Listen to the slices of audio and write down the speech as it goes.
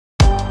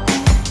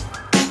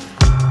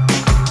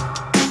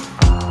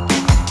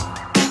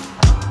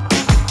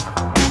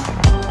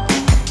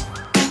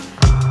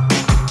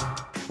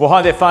Well,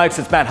 hi there folks,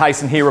 it's Matt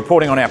Hayson here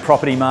reporting on our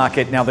property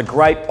market. Now, the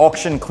great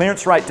auction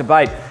clearance rate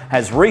debate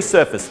has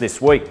resurfaced this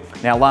week.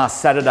 Now,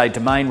 last Saturday,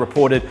 Domain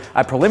reported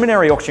a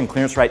preliminary auction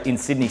clearance rate in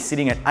Sydney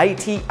sitting at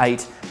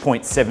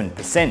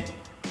 88.7%.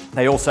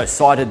 They also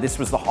cited this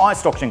was the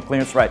highest auction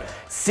clearance rate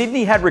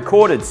Sydney had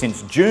recorded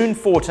since June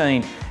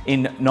 14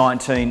 in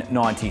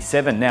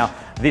 1997. Now,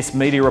 this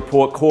media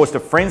report caused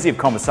a frenzy of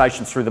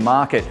conversations through the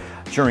market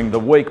during the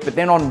week, but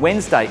then on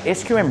Wednesday,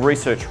 SQM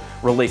Research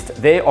released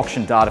their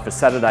auction data for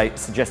Saturday,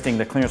 suggesting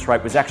the clearance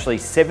rate was actually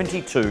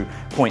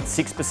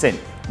 72.6%.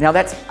 Now,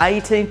 that's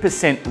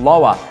 18%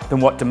 lower than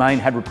what Domain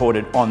had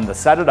reported on the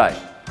Saturday.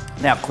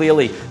 Now,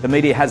 clearly, the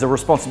media has a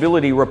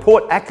responsibility to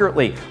report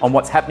accurately on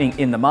what's happening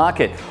in the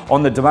market.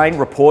 On the Domain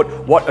report,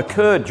 what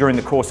occurred during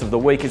the course of the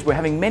week is we're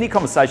having many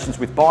conversations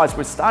with buyers.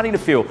 We're starting to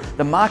feel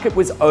the market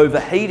was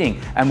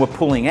overheating and were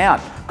pulling out.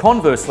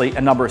 Conversely,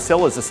 a number of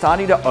sellers are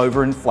starting to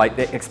overinflate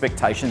their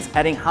expectations,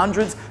 adding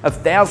hundreds of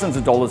thousands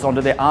of dollars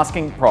onto their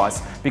asking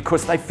price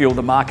because they feel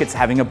the market's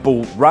having a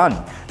bull run.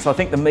 So I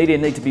think the media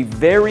need to be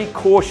very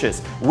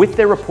cautious with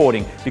their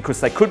reporting because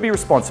they could be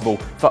responsible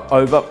for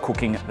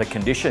overcooking the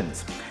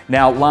conditions.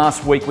 Now,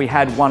 last week we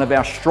had one of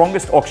our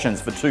strongest auctions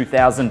for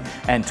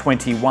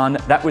 2021.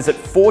 That was at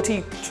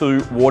 42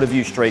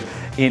 Waterview Street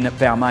in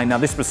Balmain. Now,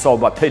 this was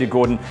sold by Peter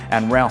Gordon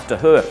and Ralph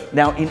DeHer.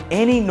 Now, in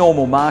any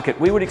normal market,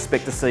 we would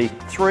expect to see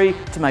 3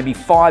 to maybe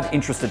 5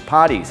 interested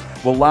parties.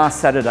 Well, last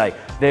Saturday,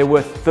 there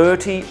were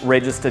 30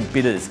 registered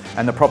bidders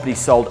and the property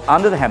sold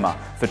under the hammer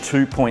for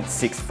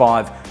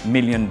 $2.65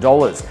 million.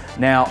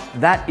 Now,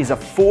 that is a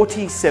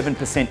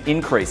 47%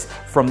 increase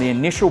from the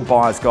initial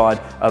buyer's guide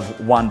of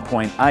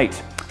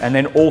 1.8. And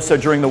then also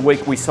during the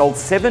week, we sold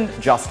 7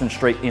 Justin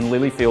Street in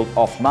Lilyfield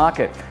off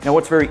market. Now,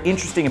 what's very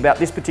interesting about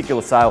this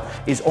particular sale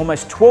is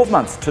almost 12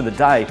 months to the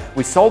day,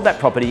 we sold that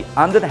property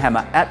under the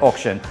hammer at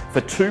auction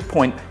for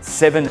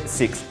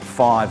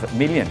 $2.765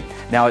 million.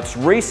 Now, it's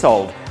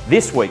resold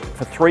this week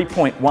for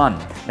 3.1.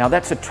 Now,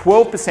 that's a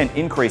 12%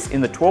 increase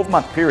in the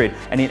 12-month period,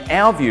 and in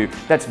our view,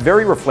 that's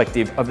very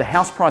reflective of the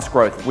house price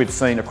growth we've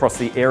seen across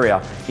the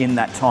area in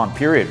that time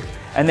period.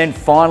 And then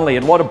finally,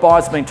 a lot of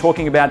buyers have been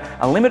talking about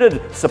a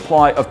limited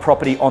supply of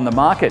property on the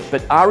market,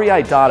 but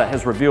REA data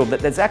has revealed that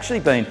there's actually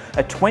been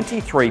a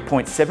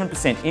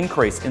 23.7%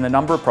 increase in the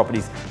number of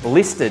properties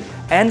listed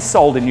and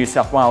sold in New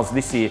South Wales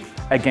this year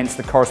against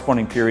the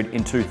corresponding period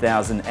in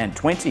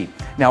 2020.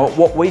 Now,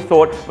 what we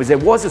thought was there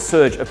was a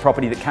surge of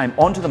property that came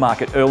onto the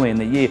market early in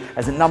the year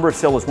as a number of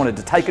sellers wanted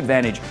to take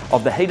advantage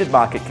of the heated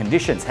market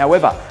conditions.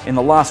 However, in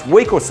the last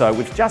week or so,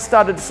 we've just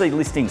started to see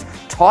listings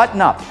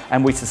tighten up,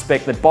 and we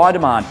suspect that buy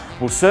demand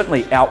will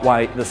certainly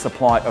outweigh the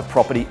supply of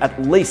property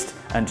at least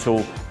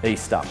until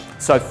Easter.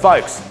 So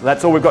folks,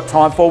 that's all we've got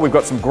time for. We've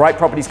got some great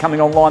properties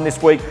coming online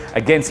this week.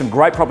 Again, some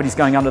great properties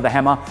going under the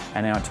hammer,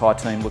 and our entire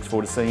team looks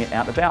forward to seeing you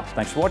out and about.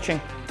 Thanks for watching.